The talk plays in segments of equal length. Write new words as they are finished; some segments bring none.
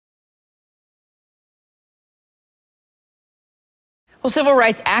Well, civil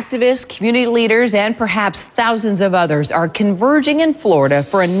rights activists, community leaders, and perhaps thousands of others are converging in Florida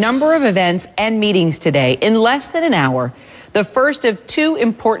for a number of events and meetings today in less than an hour. The first of two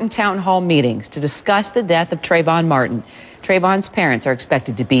important town hall meetings to discuss the death of Trayvon Martin. Trayvon's parents are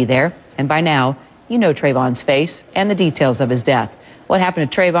expected to be there, and by now, you know Trayvon's face and the details of his death. What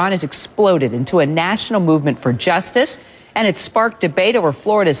happened to Trayvon has exploded into a national movement for justice, and it's sparked debate over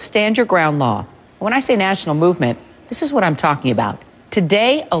Florida's Stand Your Ground law. When I say national movement, this is what I'm talking about.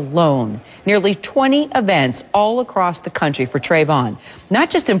 Today alone, nearly 20 events all across the country for Trayvon, not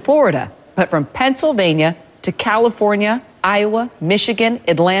just in Florida, but from Pennsylvania to California, Iowa, Michigan,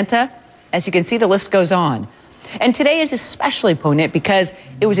 Atlanta. As you can see, the list goes on. And today is especially poignant because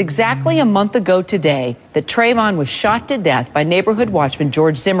it was exactly a month ago today that Trayvon was shot to death by neighborhood watchman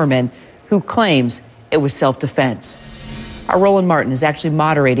George Zimmerman, who claims it was self-defense. Our Roland Martin is actually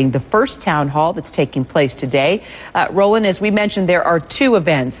moderating the first town hall that's taking place today. Roland, as we mentioned, there are two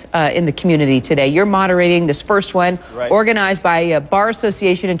events in the community today. You're moderating this first one, right, organized by Bar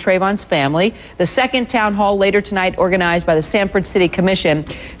Association and Trayvon's family. The second town hall later tonight, organized by the Sanford City Commission.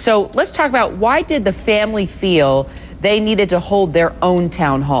 So let's talk about, why did the family feel they needed to hold their own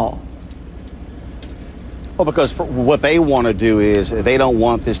town hall? Well, because what they want to do is they don't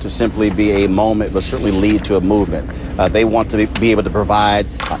want this to simply be a moment, but certainly lead to a movement. They want to be able to provide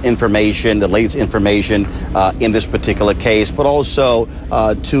information, the latest information in this particular case, but also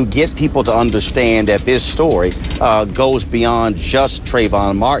to get people to understand that this story goes beyond just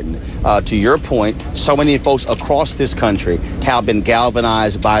Trayvon Martin. To your point, so many folks across this country have been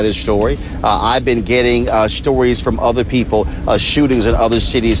galvanized by this story. I've been getting stories from other people, shootings in other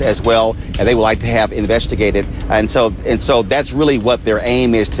cities as well, and they would like to have investigated. And so that's really what their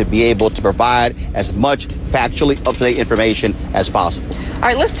aim is, to be able to provide as much factually up-to-date information as possible. All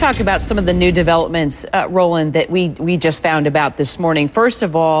right, let's talk about some of the new developments, Roland, that we just found about this morning. First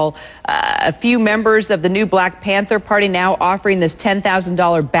of all, a few members of the new Black Panther Party now offering this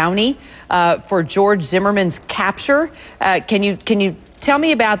 $10,000 bounty for George Zimmerman's capture. Can you tell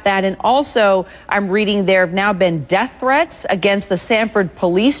me about that? And also, I'm reading there have now been death threats against the Sanford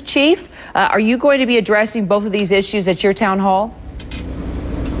police chief. Are you going to be addressing both of these issues at your town hall?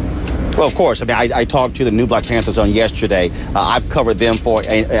 Well, of course. I mean, I talked to the New Black Panthers on yesterday. I've covered them for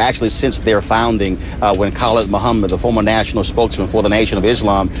actually since their founding, when Khalid Muhammad, the former national spokesman for the Nation of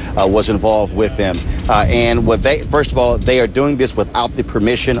Islam, was involved with them. And first of all, they are doing this without the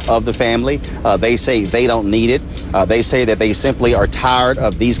permission of the family. They say they don't need it. They say that they simply are tired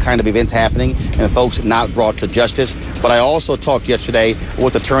of these kind of events happening and folks not brought to justice. But I also talked yesterday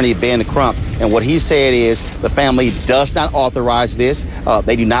with attorney Ben Crump, and what he said is the family does not authorize this.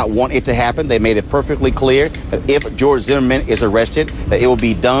 They do not want it to happen. They made it perfectly clear that if George Zimmerman is arrested, that it will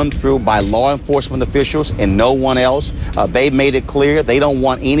be done by law enforcement officials and no one else. They made it clear they don't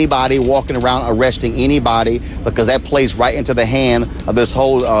want anybody walking around arresting anybody, because that plays right into the hand of this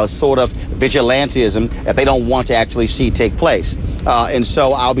whole sort of vigilantism that they don't want to actually see take place. And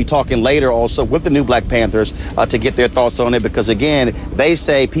so I'll be talking later also with the New Black Panthers to get their thoughts on it, because again, they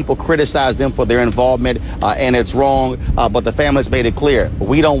say people criticize them for their involvement and it's wrong, but the family's made it clear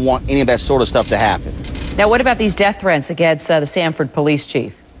we don't want any of that sort of stuff to happen. Now, what about these death threats against the Sanford police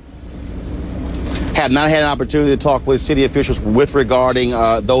chief? Have not had an opportunity to talk with city officials regarding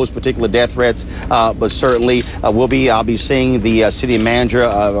those particular death threats, but certainly I'll be seeing the city manager,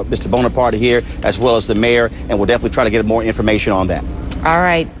 Mr. Bonaparte, here, as well as the mayor, and we'll definitely try to get more information on that. All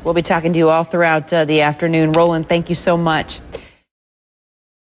right, we'll be talking to you all throughout the afternoon. Roland, thank you so much.